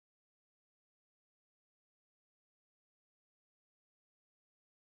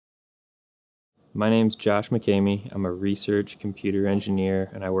My name's Josh McCamey. I'm a research computer engineer,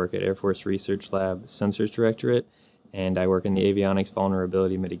 and I work at Air Force Research Lab Sensors Directorate, and I work in the Avionics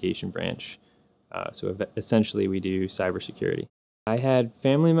Vulnerability Mitigation Branch. Essentially, we do cybersecurity. I had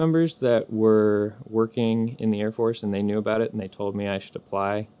family members that were working in the Air Force, and they knew about it, and they told me I should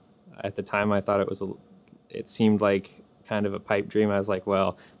apply. At the time, I thought it seemed like kind of a pipe dream. I was like,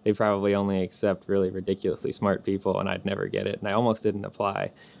 well, they probably only accept really ridiculously smart people, and I'd never get it. And I almost didn't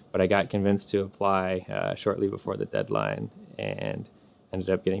apply, but I got convinced to apply shortly before the deadline and ended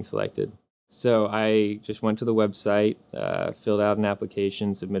up getting selected. So I just went to the website, filled out an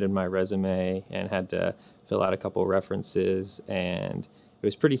application, submitted my resume, and had to fill out a couple references, and it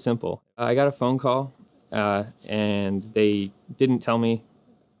was pretty simple. I got a phone call, and they didn't tell me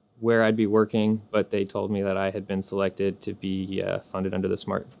where I'd be working, but they told me that I had been selected to be funded under the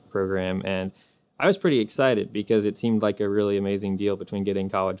SMART program, and I was pretty excited because it seemed like a really amazing deal between getting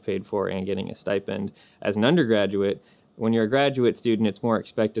college paid for and getting a stipend. As an undergraduate, when you're a graduate student, it's more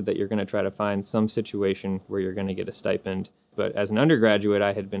expected that you're going to try to find some situation where you're going to get a stipend. But as an undergraduate,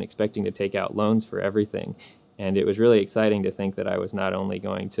 I had been expecting to take out loans for everything. And it was really exciting to think that I was not only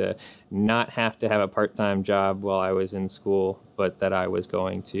going to not have to have a part-time job while I was in school, but that I was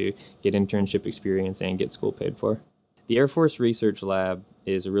going to get internship experience and get school paid for. The Air Force Research Lab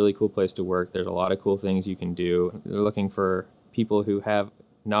is a really cool place to work. There's a lot of cool things you can do. They're looking for people who have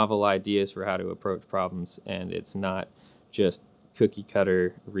novel ideas for how to approach problems, and it's not just cookie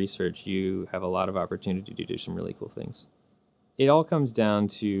cutter research. You have a lot of opportunity to do some really cool things. It all comes down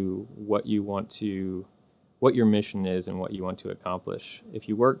to what your mission is and what you want to accomplish. If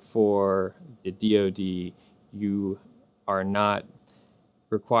you work for the DoD, you are not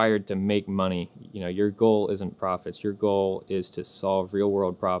required to make money. Your goal isn't profits. Your goal is to solve real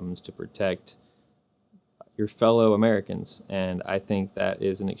world problems to protect your fellow Americans. And I think that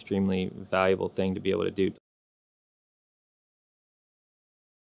is an extremely valuable thing to be able to do.